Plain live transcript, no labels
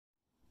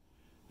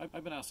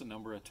I've been asked a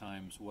number of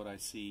times what I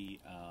see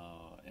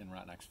in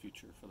Ratanak's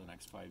future for the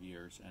next 5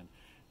 years, and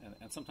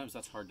sometimes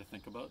that's hard to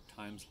think about.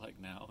 Times like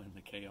now, in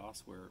the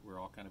chaos we're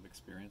all kind of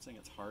experiencing,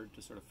 it's hard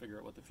to sort of figure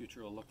out what the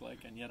future will look like.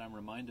 And yet I'm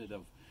reminded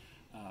of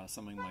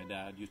something my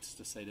dad used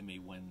to say to me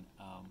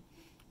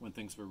when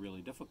things were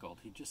really difficult.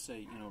 He'd just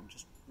say,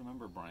 just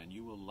remember, Brian,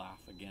 you will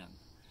laugh again.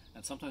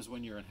 And sometimes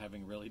when you're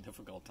having really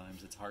difficult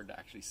times, it's hard to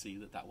actually see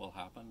that will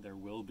happen. There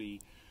will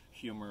be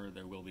humor,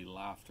 there will be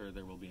laughter,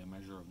 there will be a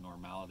measure of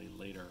normality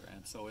later.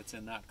 And so it's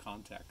in that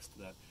context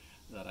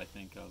that I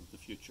think of the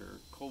future.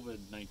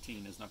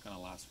 COVID-19 is not going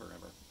to last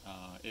forever.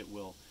 It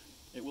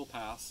will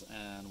pass,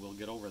 and we'll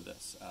get over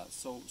this.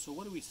 So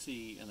what do we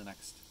see in the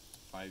next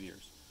 5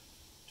 years?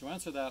 To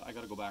answer that, I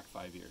got to go back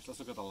 5 years. Let's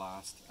look at the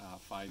last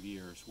 5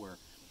 years where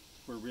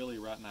really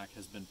Ratanak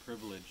has been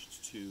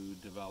privileged to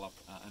develop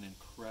an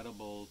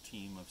incredible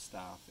team of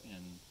staff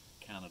in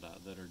Canada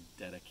that are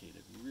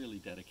dedicated, really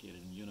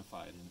dedicated and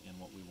unified in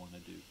what we want to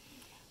do.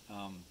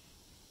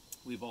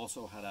 We've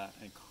also had an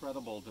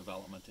incredible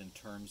development in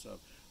terms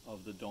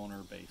of the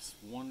donor base.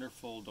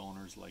 Wonderful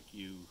donors like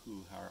you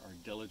who are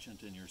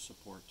diligent in your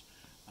support,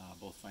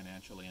 both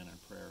financially and in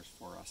prayers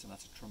for us, and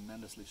that's a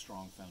tremendously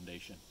strong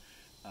foundation.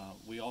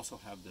 We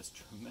also have this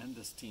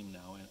tremendous team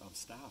now of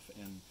staff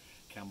in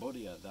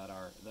Cambodia that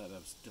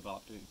have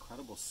developed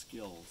incredible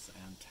skills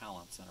and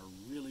talents and are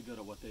really good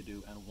at what they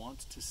do and want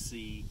to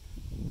see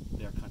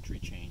their country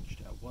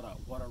changed. What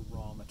a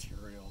raw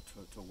material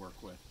to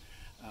work with.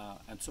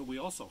 And so we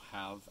also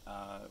have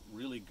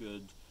really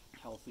good,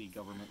 healthy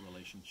government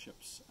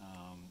relationships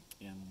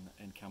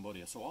in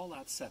Cambodia. So all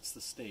that sets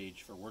the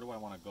stage for where do I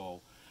want to go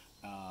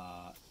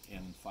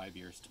in 5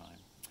 years'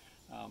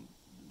 time.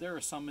 There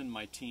are some in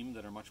my team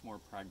that are much more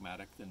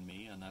pragmatic than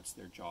me, and that's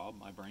their job.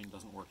 My brain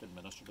doesn't work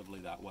administratively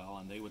that well,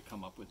 and they would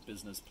come up with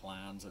business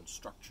plans and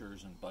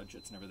structures and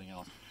budgets and everything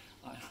else.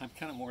 I'm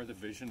kind of more the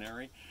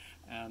visionary,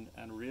 and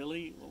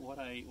really what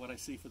I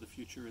see for the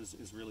future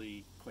is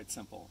really quite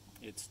simple.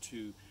 It's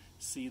to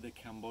see the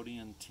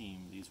Cambodian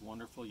team, these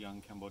wonderful young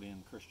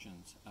Cambodian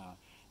Christians,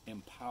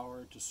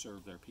 empowered to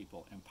serve their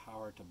people,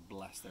 empowered to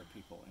bless their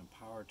people,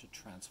 empowered to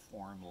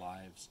transform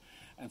lives.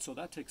 And so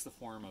that takes the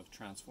form of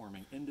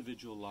transforming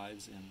individual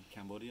lives in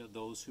Cambodia,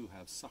 those who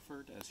have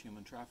suffered as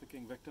human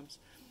trafficking victims.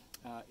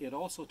 It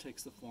also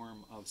takes the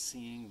form of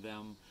seeing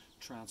them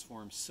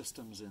transform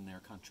systems in their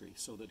country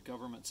so that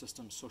government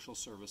systems, social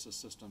services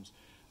systems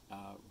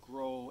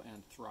grow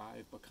and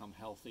thrive, become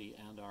healthy,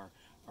 and are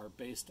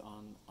based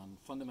on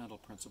fundamental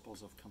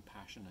principles of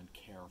compassion and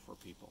care for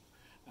people.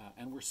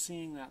 And we're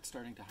seeing that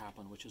starting to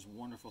happen, which is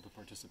wonderful to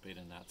participate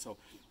in that. So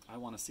I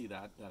want to see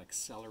that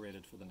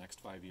accelerated for the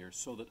next 5 years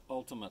so that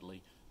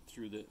ultimately,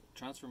 through the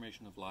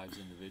transformation of lives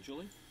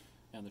individually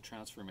and the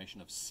transformation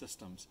of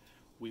systems,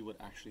 we would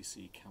actually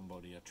see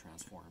Cambodia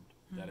transformed,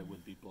 that it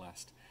would be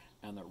blessed,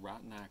 and that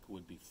Ratanak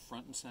would be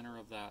front and center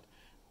of that,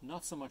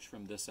 not so much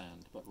from this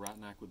end, but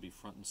Ratanak would be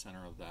front and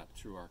center of that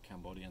through our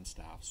Cambodian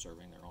staff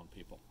serving their own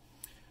people.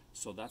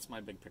 So that's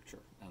my big picture,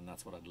 and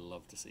that's what I'd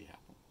love to see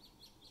happen.